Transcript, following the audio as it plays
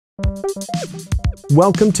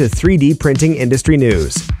Welcome to 3D Printing Industry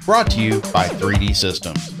News. Brought to you by 3D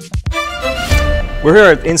Systems. We're here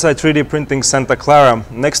at Inside 3D Printing Santa Clara.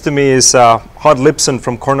 Next to me is Hod Lipson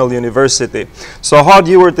from Cornell University. So Hod,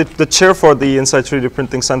 you were the chair for the Inside 3D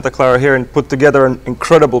Printing Santa Clara here and put together an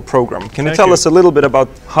incredible program. Can you tell us a little bit about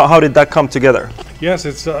how did that come together? Yes,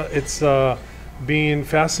 it's been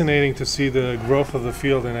fascinating to see the growth of the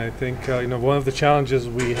field, and I think one of the challenges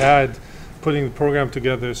we had putting the program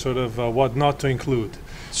together is sort of what not to include.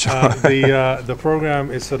 Sure. The program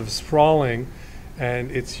is sort of sprawling, and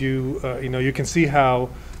it's you can see how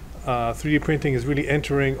 3D printing is really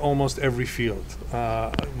entering almost every field.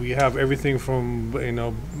 We have everything from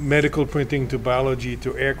medical printing to biology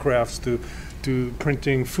to aircrafts to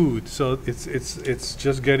printing food. So it's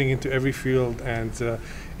just getting into every field, and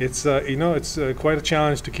it's quite a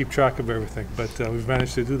challenge to keep track of everything. But we've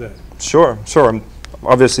managed to do that. Sure.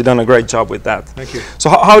 Obviously done a great job with that. Thank you. So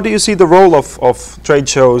how do you see the role of trade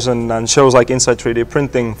shows and shows like Inside 3D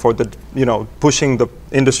Printing for the pushing the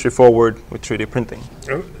industry forward with 3D printing?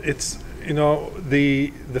 It's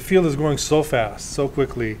the field is growing so fast, so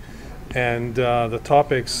quickly, and the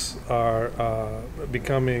topics are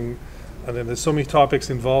becoming. And then there's so many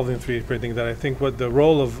topics involved in 3D printing that I think what the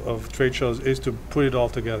role of trade shows is to put it all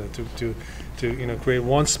together, to create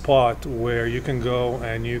one spot where you can go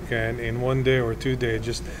and you can in 1 day or 2 days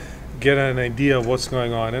just get an idea of what's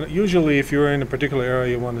going on. And usually if you're in a particular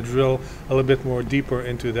area, you want to drill a little bit more deeper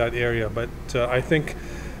into that area. But I think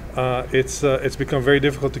it's become very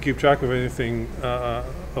difficult to keep track of anything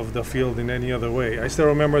of the field in any other way. I still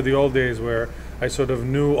remember the old days where I sort of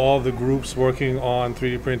knew all the groups working on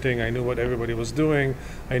 3D printing. I knew what everybody was doing.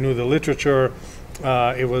 I knew the literature.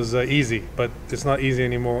 It was easy, but it's not easy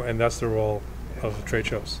anymore, and that's the role of trade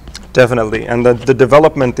shows. Definitely, and the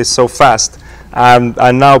development is so fast. And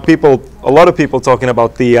now a lot of people talking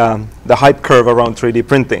about the hype curve around 3D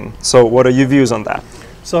printing. So what are your views on that?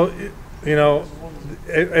 So,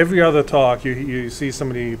 every other talk, you see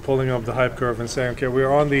somebody pulling up the hype curve and saying, okay,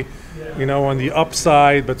 we're on the, on the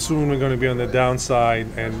upside, but soon we're going to be on the downside,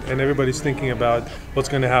 and everybody's thinking about what's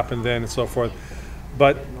going to happen then and so forth.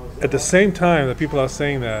 But at the same time that people are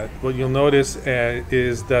saying that, what you'll notice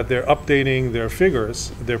is that they're updating their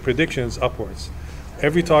figures, their predictions upwards.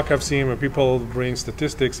 Every talk I've seen where people bring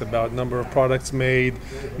statistics about number of products made,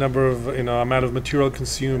 number of amount of material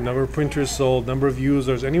consumed, number of printers sold, number of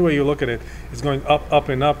users, any way you look at it, it's going up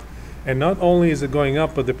and up. And not only is it going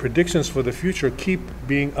up, but the predictions for the future keep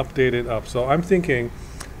being updated up. So I'm thinking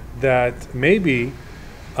that maybe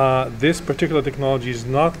this particular technology is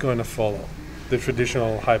not going to follow the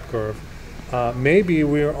traditional hype curve. Maybe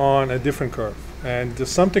we're on a different curve, and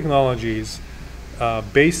some technologies,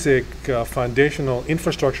 basic foundational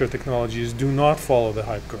infrastructure technologies, do not follow the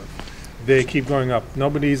hype curve. They keep going up.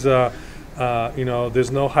 Nobody's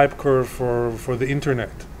there's no hype curve for the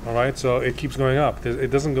internet. All right, so it keeps going up. It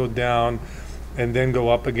doesn't go down and then go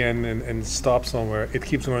up again and stop somewhere. It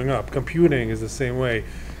keeps going up. Computing is the same way.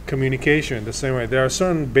 Communication the same way. There are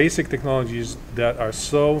certain basic technologies that are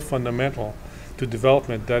so fundamental to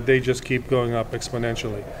development that they just keep going up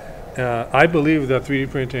exponentially. I believe that 3D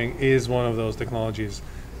printing is one of those technologies.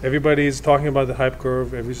 Everybody's talking about the hype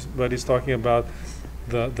curve. Everybody's talking about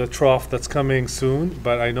the trough that's coming soon,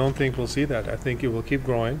 but I don't think we'll see that. I think it will keep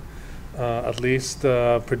growing. At least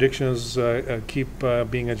predictions keep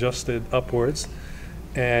being adjusted upwards.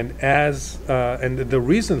 And the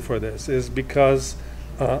reason for this is because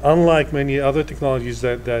unlike many other technologies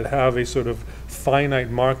that have a sort of finite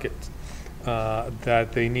market,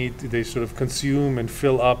 that they sort of consume and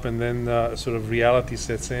fill up, and then sort of reality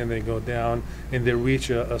sets in, they go down and they reach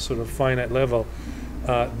a sort of finite level.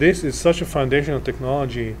 This is such a foundational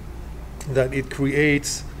technology that it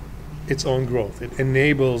creates its own growth. It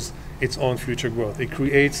enables its own future growth. It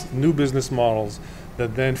creates new business models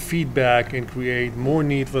that then feed back and create more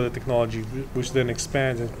need for the technology, which then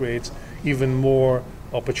expands and creates even more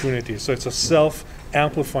opportunities. So it's a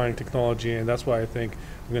self-amplifying technology, and that's why I think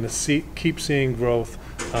we're going to keep seeing growth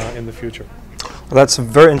in the future. Well, that's a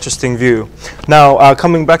very interesting view. Now,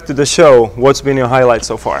 coming back to the show, what's been your highlight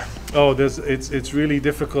so far? Oh, it's really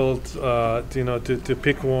difficult, to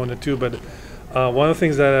pick one or two. But one of the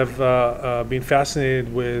things that I've been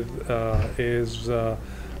fascinated with is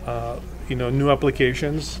new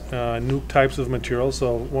applications, new types of materials.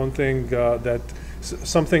 So one thing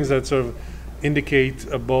some things that sort of indicate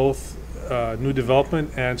both new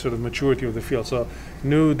development and sort of maturity of the field. So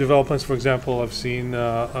new developments, for example, I've seen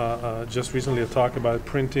just recently a talk about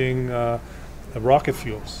printing rocket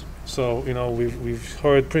fuels. So we've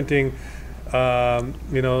heard printing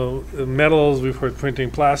You know, metals, we've heard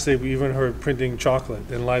printing plastic, we even heard printing chocolate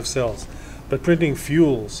and live cells. But printing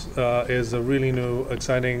fuels is a really new,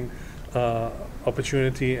 exciting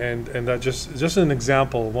opportunity, and that just an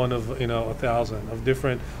example, one of 1,000 of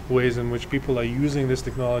different ways in which people are using this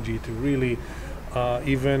technology to really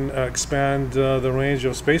even expand the range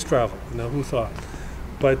of space travel. Who thought?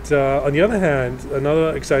 But on the other hand,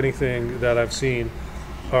 another exciting thing that I've seen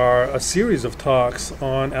are a series of talks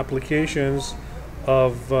on applications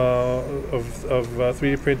of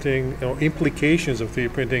 3D printing, or implications of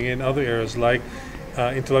 3D printing in other areas like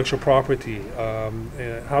intellectual property.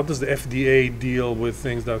 How does the FDA deal with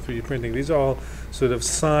things that are 3D printing? These are all sort of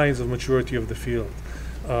signs of maturity of the field.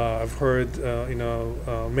 I've heard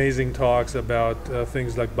amazing talks about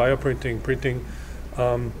things like bioprinting,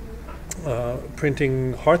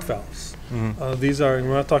 printing heart valves. These are,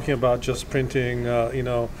 we're not talking about just printing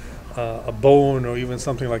a bone or even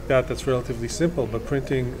something like that that's relatively simple, but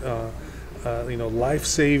printing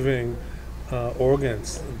life-saving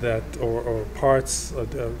organs that or parts,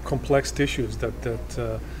 complex tissues that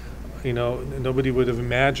nobody would have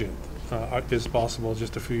imagined is possible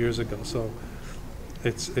just a few years ago. So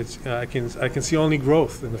I can see only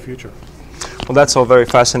growth in the future. Well, that's all very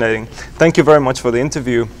fascinating. Thank you very much for the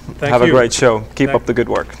interview. Have a great show. Keep up the good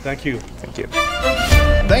work. Thank you. Thank you.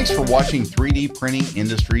 Thanks for watching 3D Printing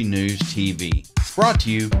Industry News TV, brought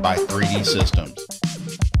to you by 3D Systems.